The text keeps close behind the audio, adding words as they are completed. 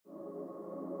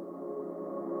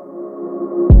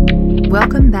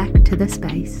Welcome back to The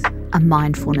Space, a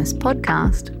mindfulness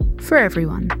podcast for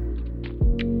everyone.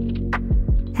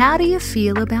 How do you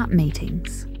feel about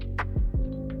meetings?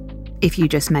 If you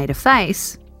just made a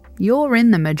face, you're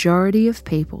in the majority of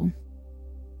people.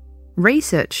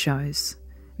 Research shows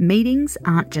meetings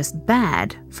aren't just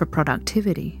bad for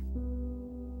productivity.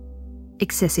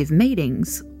 Excessive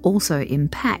meetings also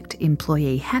impact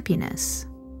employee happiness.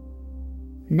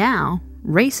 Now,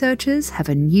 researchers have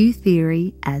a new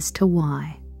theory as to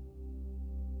why.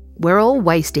 We're all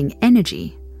wasting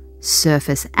energy,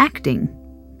 surface acting,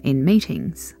 in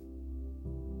meetings.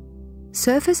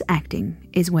 Surface acting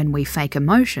is when we fake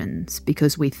emotions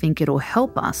because we think it'll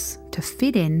help us to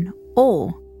fit in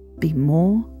or be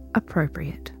more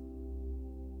appropriate.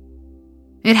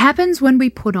 It happens when we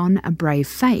put on a brave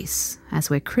face as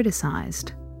we're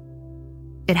criticised.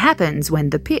 It happens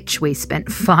when the pitch we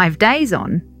spent 5 days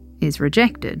on is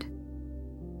rejected.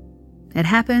 It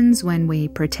happens when we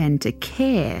pretend to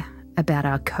care about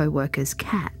our co-worker's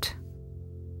cat.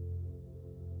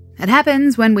 It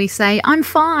happens when we say, "I'm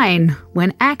fine,"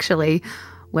 when actually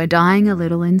we're dying a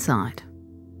little inside.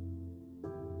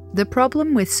 The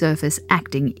problem with surface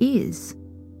acting is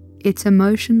it's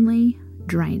emotionally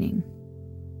draining.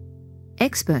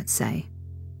 Experts say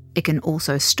it can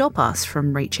also stop us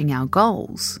from reaching our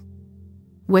goals.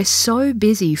 We're so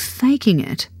busy faking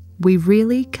it, we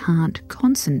really can't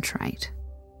concentrate.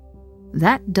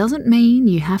 That doesn't mean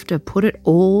you have to put it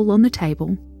all on the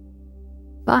table,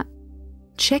 but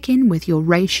check in with your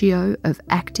ratio of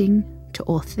acting to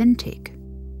authentic.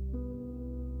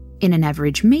 In an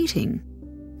average meeting,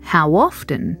 how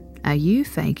often are you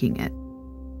faking it?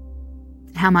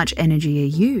 How much energy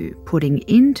are you putting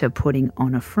into putting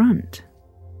on a front?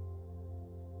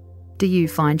 Do you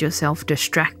find yourself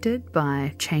distracted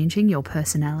by changing your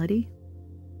personality?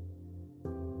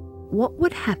 What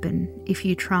would happen if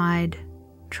you tried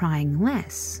trying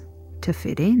less to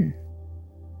fit in?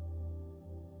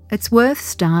 It's worth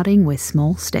starting with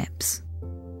small steps.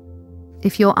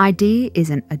 If your idea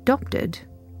isn't adopted,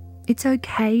 it's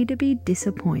okay to be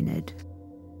disappointed.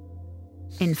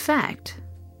 In fact,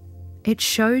 it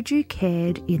showed you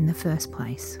cared in the first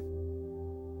place.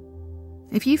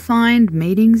 If you find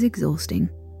meetings exhausting,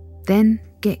 then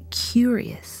get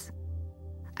curious.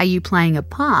 Are you playing a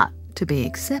part to be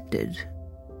accepted?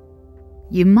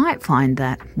 You might find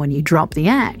that when you drop the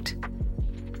act,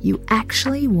 you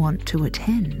actually want to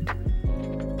attend.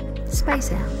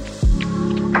 Space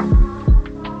out.